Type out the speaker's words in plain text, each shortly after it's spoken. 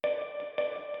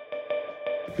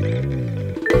Hey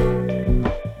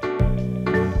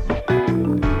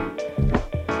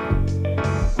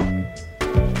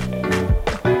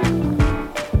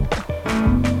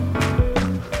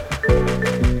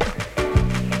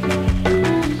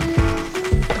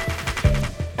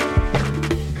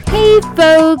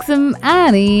folks, I'm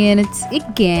Annie and it's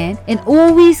again and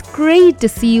always great to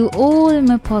see you all in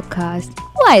my podcast.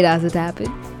 Why does it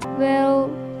happen? Well,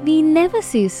 we never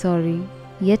say sorry,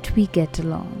 yet we get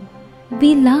along.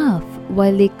 We laugh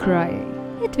while they cry,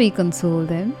 yet we console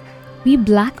them. We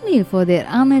blackmail for their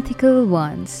unethical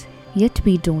wants, yet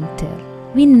we don't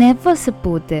tell. We never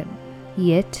support them,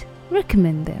 yet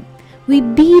recommend them. We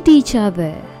beat each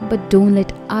other, but don't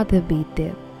let other beat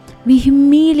them. We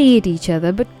humiliate each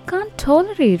other but can't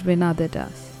tolerate when other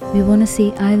does. We want to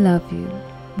say I love you,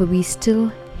 but we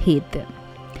still hate them.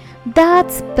 That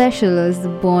special is the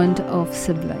bond of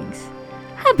siblings.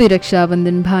 Happy Raksha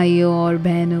Bandhan bhaiyo aur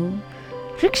behno.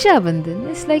 Raksha Bandhan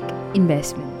is like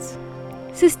investments.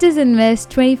 Sisters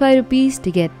invest 25 rupees to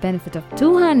get benefit of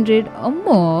 200 or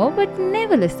more, but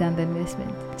never less than the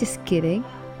investment. Just kidding.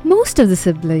 Most of the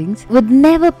siblings would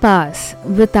never pass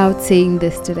without saying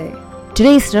this today.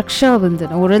 Today's Raksha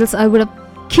Bandhan, or else I would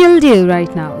have killed you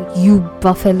right now, you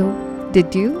buffalo.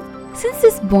 Did you? Since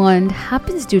this bond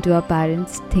happens due to our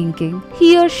parents thinking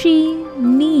he or she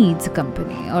needs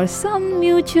company or some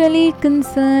mutually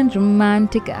concerned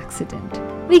romantic accident,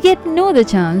 we get no other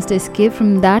chance to escape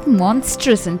from that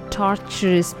monstrous and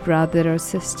torturous brother or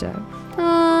sister.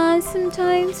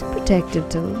 Sometimes protective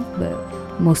too,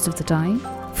 well, most of the time.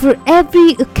 For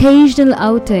every occasional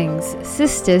outings,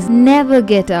 sisters never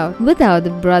get out without the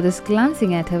brothers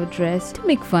glancing at her dress to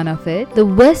make fun of it. The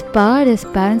worst part is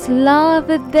parents laugh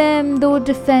at them though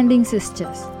defending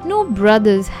sisters. No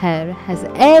brother's hair has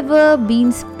ever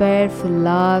been spared for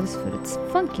laughs for its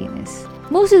funkiness.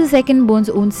 Most of the second borns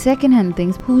own second-hand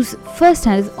things whose first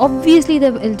hand is obviously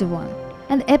the elder one.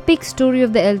 And the epic story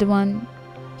of the elder one,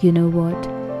 you know what?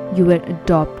 You were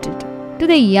adopted. To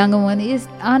the younger one is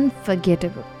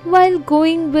unforgettable. While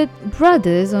going with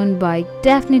brothers on bike,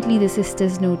 definitely the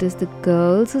sisters notice the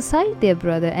girls who side their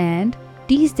brother and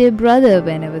tease their brother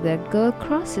whenever that girl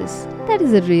crosses. That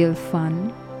is a real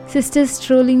fun. Sisters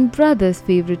trolling brothers'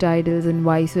 favorite idols and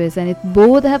vice versa, and if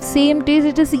both have same taste,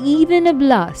 it is even a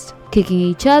blast. Kicking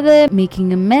each other,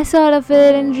 making a mess out of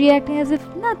it and reacting as if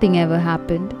nothing ever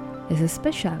happened is a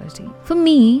specialty. For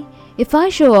me, if I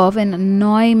show off and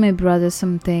annoy my brother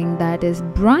something that is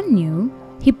brand new,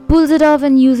 he pulls it off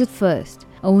and uses it first.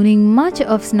 Owning much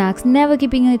of snacks, never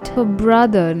keeping it for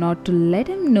brother, not to let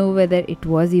him know whether it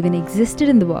was even existed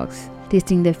in the box.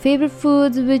 Tasting their favorite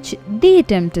foods which they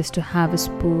tempt us to have a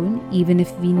spoon, even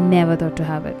if we never thought to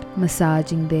have it.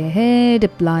 Massaging their head,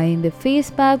 applying their face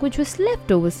pack which was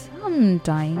left over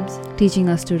sometimes. Teaching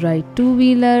us to ride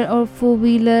two-wheeler or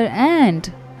four-wheeler and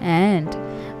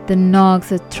the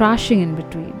knocks are thrashing in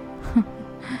between.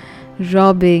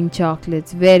 Robbing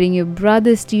chocolates, wearing your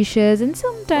brother's t-shirts and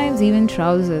sometimes even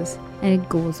trousers, and it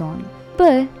goes on.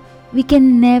 But we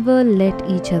can never let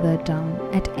each other down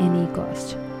at any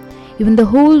cost. Even the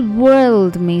whole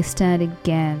world may stand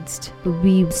against, but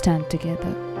we stand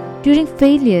together. During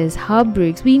failures,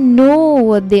 heartbreaks, we know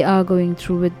what they are going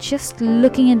through with just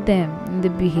looking at them and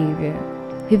their behavior.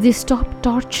 If they stop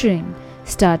torturing,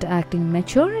 start acting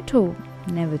mature at home,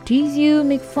 never tease you,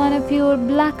 make fun of you or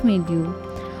blackmail you,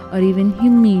 or even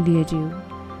humiliate you,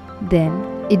 then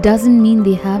it doesn't mean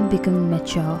they have become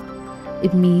mature.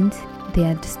 It means they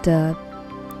are disturbed.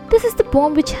 This is the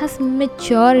bond which has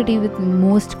maturity with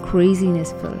most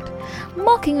craziness filled,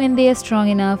 mocking when they are strong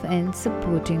enough and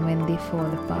supporting when they fall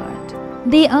apart.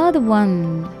 They are the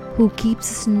one who keeps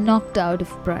us knocked out of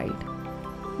pride.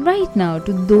 Right now,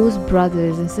 to those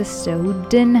brothers and sisters who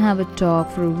didn't have a talk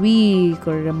for a week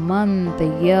or a month,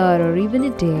 a year or even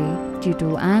a day due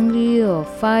to angry or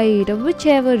fight or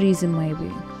whichever reason might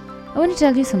be, I want to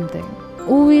tell you something.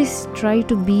 Always try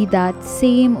to be that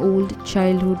same old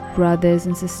childhood brothers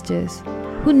and sisters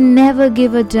who never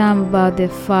give a damn about their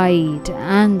fight,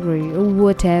 angry or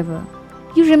whatever.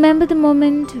 You remember the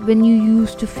moment when you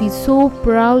used to feel so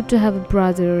proud to have a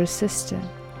brother or a sister.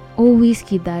 Always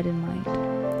keep that in mind.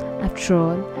 After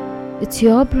all, it's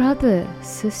your brother,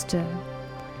 sister.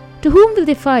 To whom will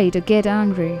they fight or get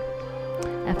angry?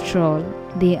 After all,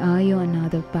 they are your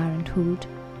another parenthood.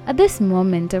 At this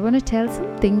moment, I want to tell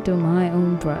something to my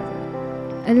own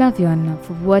brother. I love you enough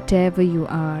for whatever you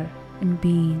are and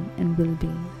being and will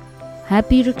be.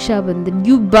 Happy Raksha Bandhan,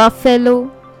 you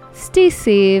buffalo! Stay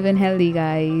safe and healthy,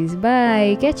 guys.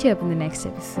 Bye. Catch you up in the next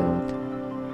episode.